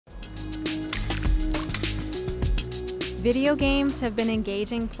Video games have been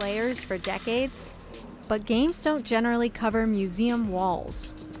engaging players for decades, but games don't generally cover museum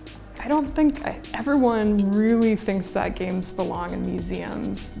walls. I don't think everyone really thinks that games belong in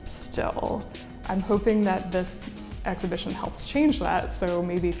museums still. I'm hoping that this exhibition helps change that, so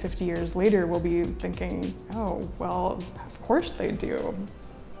maybe 50 years later we'll be thinking, oh, well, of course they do.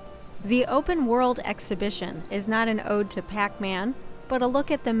 The Open World exhibition is not an ode to Pac-Man, but a look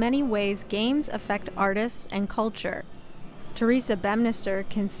at the many ways games affect artists and culture. Teresa Bemnister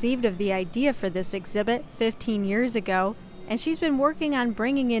conceived of the idea for this exhibit 15 years ago, and she's been working on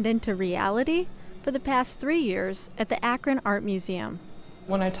bringing it into reality for the past 3 years at the Akron Art Museum.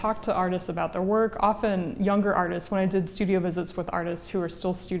 When I talk to artists about their work, often younger artists, when I did studio visits with artists who are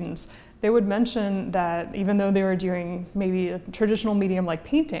still students, they would mention that even though they were doing maybe a traditional medium like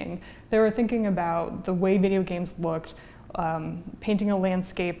painting, they were thinking about the way video games looked, painting a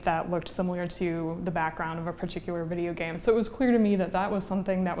landscape that looked similar to the background of a particular video game. So it was clear to me that that was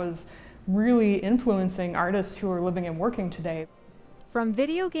something that was really influencing artists who are living and working today. From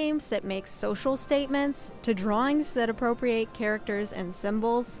video games that make social statements to drawings that appropriate characters and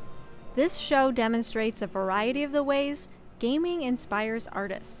symbols, this show demonstrates a variety of the ways gaming inspires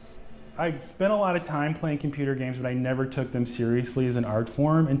artists. I spent a lot of time playing computer games, but I never took them seriously as an art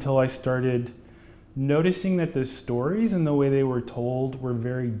form until I started noticing that the stories and the way they were told were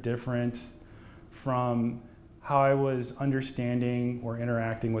very different from how I was understanding or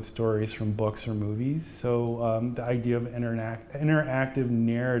interacting with stories from books or movies. So the idea of interactive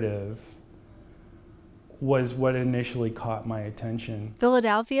narrative was what initially caught my attention.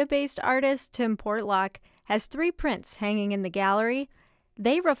 Philadelphia-based artist Tim Portlock has 3 prints hanging in the gallery.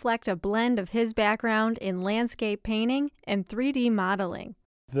 They reflect a blend of his background in landscape painting and 3D modeling.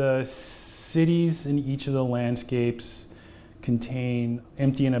 The cities in each of the landscapes contain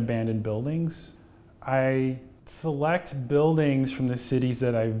empty and abandoned buildings. I select buildings from the cities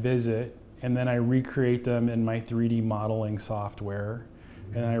that I visit, and then I recreate them in my 3D modeling software,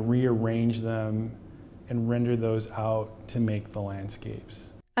 and I rearrange them and render those out to make the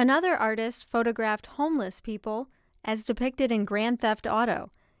landscapes. Another artist photographed homeless people as depicted in Grand Theft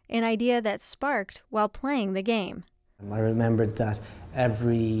Auto, an idea that sparked while playing the game. I remembered that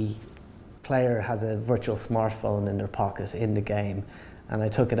every player has a virtual smartphone in their pocket in the game, and I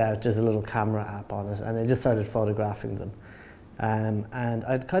took it out, there's a little camera app on it, and I just started photographing them. And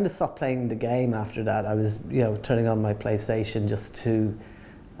I'd kind of stopped playing the game after that. I was, turning on my PlayStation just to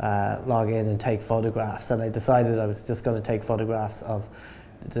log in and take photographs, and I decided I was just going to take photographs of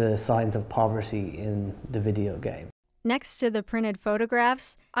the signs of poverty in the video game. Next to the printed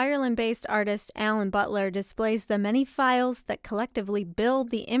photographs, Ireland-based artist Alan Butler displays the many files that collectively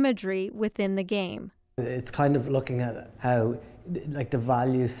build the imagery within the game. It's kind of looking at how, like, the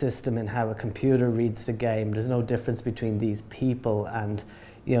value system and how a computer reads the game. There's no difference between these people and,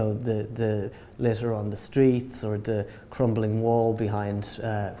 the litter on the streets or the crumbling wall behind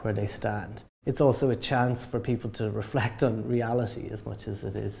where they stand. It's also a chance for people to reflect on reality as much as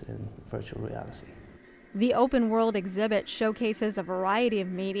it is in virtual reality. The Open World exhibit showcases a variety of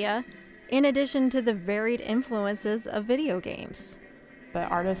media, in addition to the varied influences of video games. The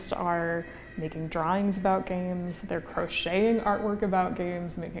artists are making drawings about games, they're crocheting artwork about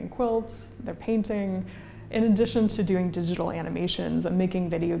games, making quilts, they're painting, in addition to doing digital animations and making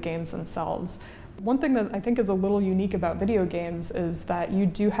video games themselves. One thing that I think is a little unique about video games is that you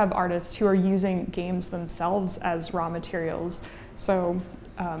do have artists who are using games themselves as raw materials, so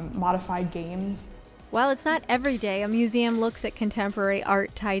modified games. While it's not every day a museum looks at contemporary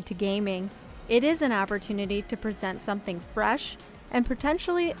art tied to gaming, it is an opportunity to present something fresh and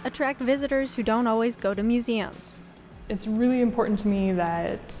potentially attract visitors who don't always go to museums. It's really important to me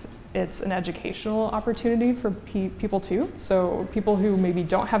that it's an educational opportunity for people too. So people who maybe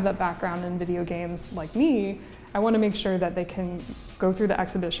don't have that background in video games like me, I want to make sure that they can go through the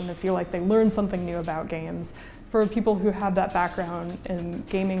exhibition and feel like they learned something new about games. For people who have that background in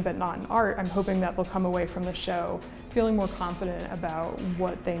gaming but not in art, I'm hoping that they'll come away from the show feeling more confident about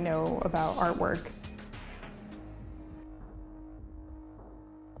what they know about artwork.